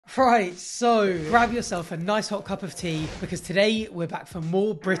Right, so grab yourself a nice hot cup of tea because today we're back for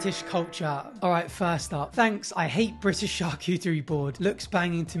more British culture. Alright, first up, thanks, I hate British charcuterie board. Looks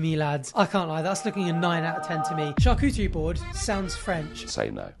banging to me, lads. I can't lie, that's looking a 9 out of 10 to me. Charcuterie board sounds French. Say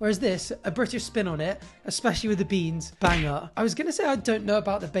no. Whereas this, a British spin on it, especially with the beans, banger. I was gonna say I don't know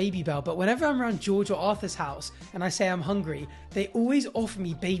about the Baby Bell, but whenever I'm around George or Arthur's house and I say I'm hungry, they always offer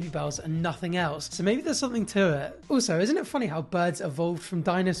me Baby Bells and nothing else. So maybe there's something to it. Also, isn't it funny how birds evolved from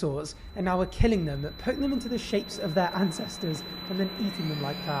dinosaurs and now we're killing them, poking them into the shapes of their ancestors and then eating them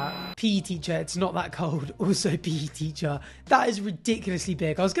like that? PE teacher, it's not that cold. Also PE teacher, that is ridiculously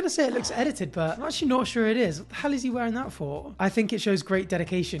big. I was gonna say it looks edited, but I'm actually not sure it is. What the hell is he wearing that for? I think it shows great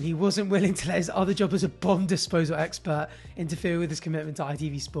dedication. He wasn't willing to let his other job as a bomb disposal expert interfere with his commitment to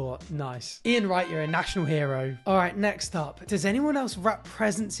ITV Sport. Nice. Ian Wright, you're a national hero. All right, next up. Does anyone else wrap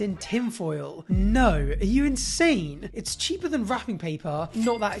presents in tinfoil? No. Are you insane? It's cheaper than wrapping paper,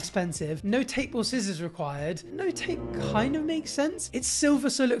 not that expensive. No tape or scissors required. No tape kind of makes sense. It's silver,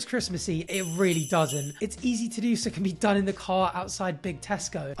 so it looks Christmassy. It really doesn't. It's easy to do, so it can be done in the car outside Big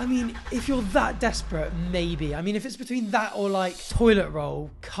Tesco. I mean, if you're that desperate, maybe. I mean, if it's between that or like toilet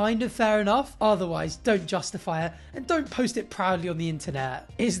roll, kind of fair enough. Otherwise, don't justify it and don't post it proudly on the internet.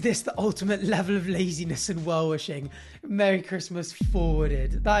 Is this the ultimate level of laziness and well-wishing? Merry Christmas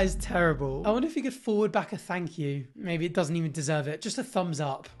forwarded. That is terrible. I wonder if you could forward back a thank you. Maybe it doesn't even deserve it. Just a thumbs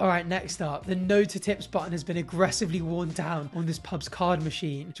up. All right, next up. The no to tips button has been aggressively worn down on this pub's card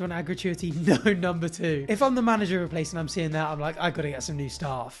machine. Do you want a gratuity? No, number 2. If I'm the manager of a place and I'm seeing that, I'm like, I gotta get some new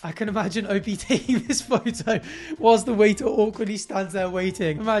staff. I can imagine OP taking this photo whilst the waiter awkwardly stands there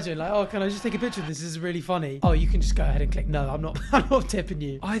waiting. Imagine like, oh, can I just take a picture of this? This is really funny. Oh, you can just go ahead and click no. I'm not tipping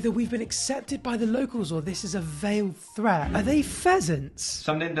you. Either we've been accepted by the locals or this is a veiled threat. Are they pheasants?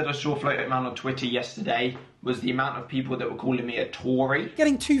 Something that I saw floating around on Twitter yesterday was the amount of people that were calling me a Tory.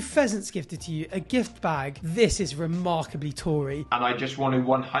 Getting 2 pheasants gifted to you, a gift bag. This is remarkably Tory. And I just want to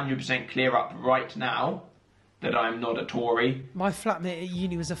 100% clear up right now that I'm not a Tory. My flatmate at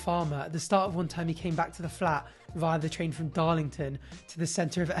uni was a farmer. At the start of one term, he came back to the flat via the train from Darlington to the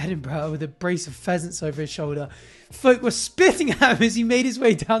centre of Edinburgh with a brace of pheasants over his shoulder. Folk were spitting at him as he made his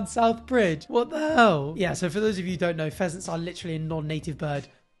way down South Bridge. What the hell? Yeah, so for those of you who don't know, pheasants are literally a non-native bird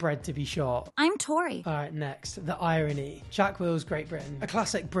bred to be shot. I'm Tory. All right, next, the irony. Jack Wills, Great Britain. A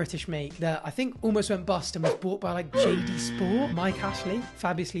classic British make that I think almost went bust and was bought by like JD Sport. Mike Ashley,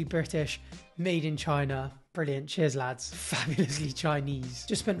 fabulously British, made in China. Brilliant. Cheers, lads. Fabulously Chinese.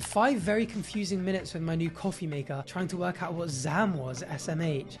 Just spent 5 very confusing minutes with my new coffee maker trying to work out what ZAM was,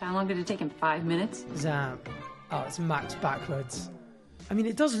 SMH. How long did it take him? 5 minutes? ZAM. Oh, it's Max backwards. I mean,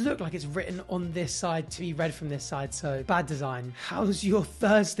 it does look like it's written on this side to be read from this side, so bad design. How's your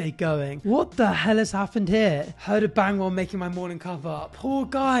Thursday going? What the hell has happened here? Heard a bang while making my morning cup up. Poor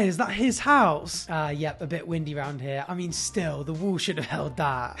guy, is that his house? Yep, a bit windy around here. I mean, still, the wall should have held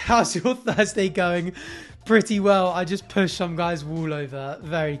that. How's your Thursday going? Pretty well. I just pushed some guy's wall over.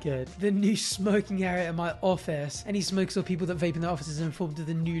 Very good. The new smoking area in my office. Any smokers or people that vape in their offices are informed of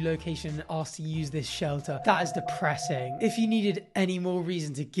the new location and asked to use this shelter. That is depressing. If you needed any more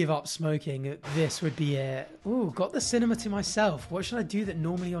reason to give up smoking, this would be it. Ooh, got the cinema to myself. What should I do that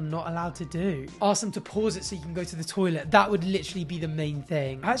normally you're not allowed to do? Ask them to pause it so you can go to the toilet. That would literally be the main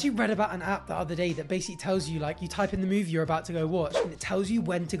thing. I actually read about an app the other day that basically tells you, like, you type in the movie you're about to go watch and it tells you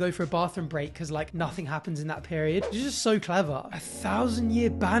when to go for a bathroom break because, like, nothing happens in that period. It's just so clever. 1,000-year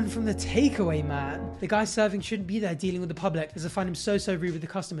ban from the takeaway, man. The guy serving shouldn't be there dealing with the public as I find him so rude with the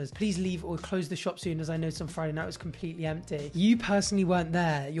customers. Please leave or close the shop soon as I noticed on Friday night it was completely empty. You personally weren't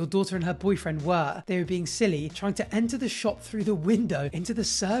there. Your daughter and her boyfriend were. They were being silly, trying to enter the shop through the window into the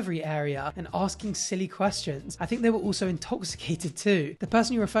servery area and asking silly questions. I think they were also intoxicated too. The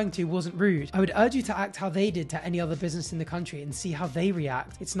person you're referring to wasn't rude. I would urge you to act how they did to any other business in the country and see how they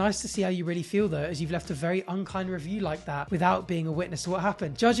react. It's nice to see how you really feel though, as you've left a very unkind review like that without being a witness to what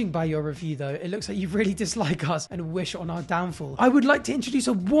happened. Judging by your review though, it looks like you really dislike us and wish on our downfall. I would like to introduce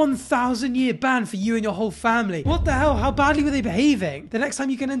a 1,000-year ban for you and your whole family. What the hell? How badly were they behaving? The next time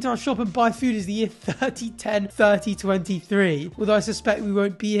you can enter our shop and buy food is the year 3010 3023. Although I suspect we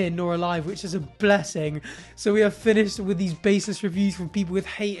won't be here nor alive, which is a blessing. So we are finished with these baseless reviews from people with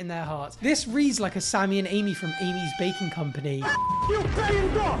hate in their hearts. This reads like a Sammy and Amy from Amy's Baking Company.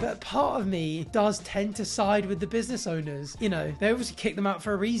 But part of me does tend to side with the business owners. You know, they obviously kicked them out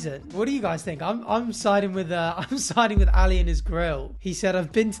for a reason. What do you guys think? I'm siding with Ali and his grill. He said,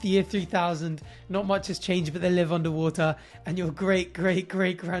 I've been to the year 3000. Not much has changed, but they live underwater. And your great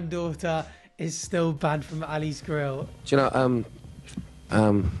granddaughter is still banned from Ali's grill. Do you know,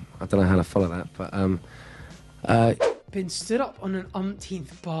 I don't know how to follow that, but Been stood up on an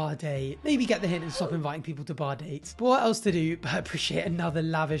umpteenth bar date. Maybe get the hint and stop inviting people to bar dates. But what else to do but appreciate another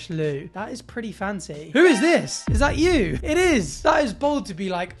lavish loo? That is pretty fancy. Who is this? Is that you? It is. That is bold to be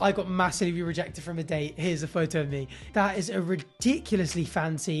like, I got massively rejected from a date. Here's a photo of me. That is a ridiculously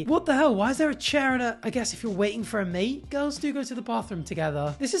fancy. What the hell? Why is there a chair and I guess if you're waiting for a mate, girls do go to the bathroom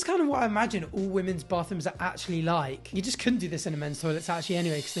together. This is kind of what I imagine all women's bathrooms are actually like. You just couldn't do this in a men's toilets actually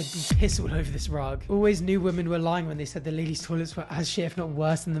anyway, because they'd be piss all over this rug. Always knew women were lying when they said the ladies' toilets were as shit, if not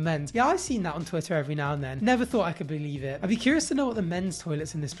worse than the men's. Yeah, I've seen that on Twitter every now and then. Never thought I could believe it. I'd be curious to know what the men's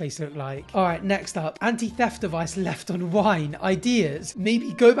toilets in this place look like. All right, next up, anti-theft device left on wine. Ideas?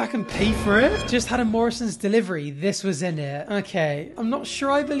 Maybe go back and pay for it? Just had a Morrison's delivery. This was in it. Okay, I'm not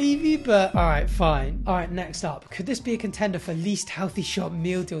sure I believe you, but all right, fine. All right, next up, could this be a contender for least healthy shop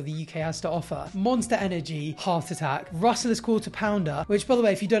meal deal the UK has to offer? Monster Energy, heart attack. Rustler's quarter pounder, which by the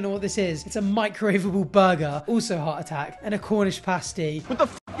way, if you don't know what this is, it's a microwavable burger, also heart attack, and a Cornish pasty. What the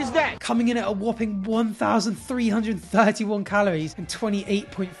f is that? Coming in at a whopping 1,331 calories and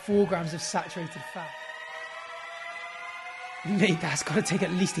 28.4 grams of saturated fat. Mate, that's got to take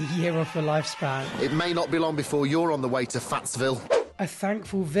at least a year off your lifespan. It may not be long before you're on the way to Fatsville. A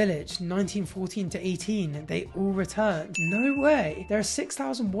Thankful Village, 1914 to 18. They all returned. No way. There are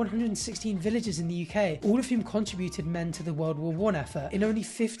 6,116 villages in the UK, all of whom contributed men to the World War I effort. In only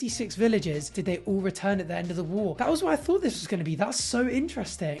 56 villages did they all return at the end of the war. That was what I thought this was going to be. That's so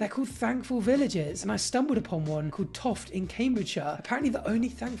interesting. They're called Thankful Villages, and I stumbled upon one called Toft in Cambridgeshire. Apparently the only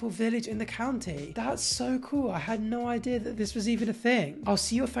Thankful village in the county. That's so cool. I had no idea that this was even a thing. I'll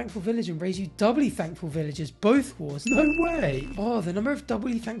see your Thankful Village and raise you doubly thankful villages both wars. No way. Oh, the number of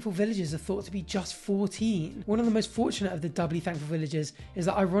doubly thankful villages are thought to be just 14. One of the most fortunate of the doubly thankful villages is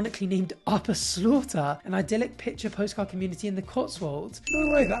that ironically named Upper Slaughter, an idyllic picture postcard community in the Cotswolds.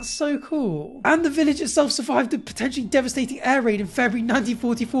 No way, that's so cool. And the village itself survived a potentially devastating air raid in February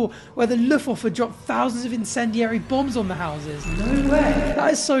 1944 where the Luftwaffe dropped thousands of incendiary bombs on the houses. No way.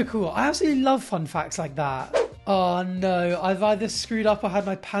 That is so cool. I absolutely love fun facts like that. Oh no, I've either screwed up or had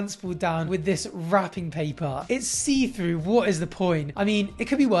my pants pulled down with this wrapping paper. It's see-through, what is the point? I mean, it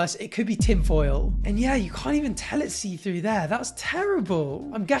could be worse, it could be tinfoil. And yeah, you can't even tell it's see-through there, that's terrible.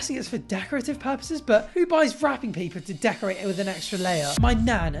 I'm guessing it's for decorative purposes, but who buys wrapping paper to decorate it with an extra layer? My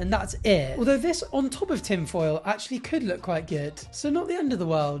nan, and that's it. Although this on top of tinfoil actually could look quite good. So not the end of the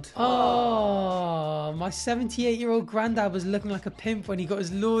world. Oh, my 78-year-old granddad was looking like a pimp when he got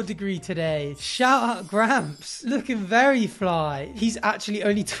his law degree today. Shout out Gramps. Looking very fly. He's actually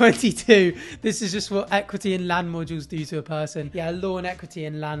only 22. This is just what equity and land modules do to a person. Yeah, law and equity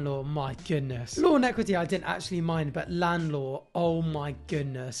and land law, my goodness. Law and equity I didn't actually mind, but land law, oh my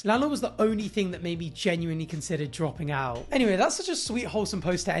goodness. Land law was the only thing that made me genuinely consider dropping out. Anyway, that's such a sweet wholesome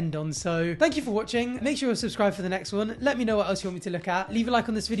post to end on, so thank you for watching. Make sure you're subscribed for the next one. Let me know what else you want me to look at. Leave a like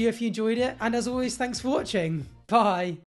on this video if you enjoyed it, and as always, thanks for watching. Bye.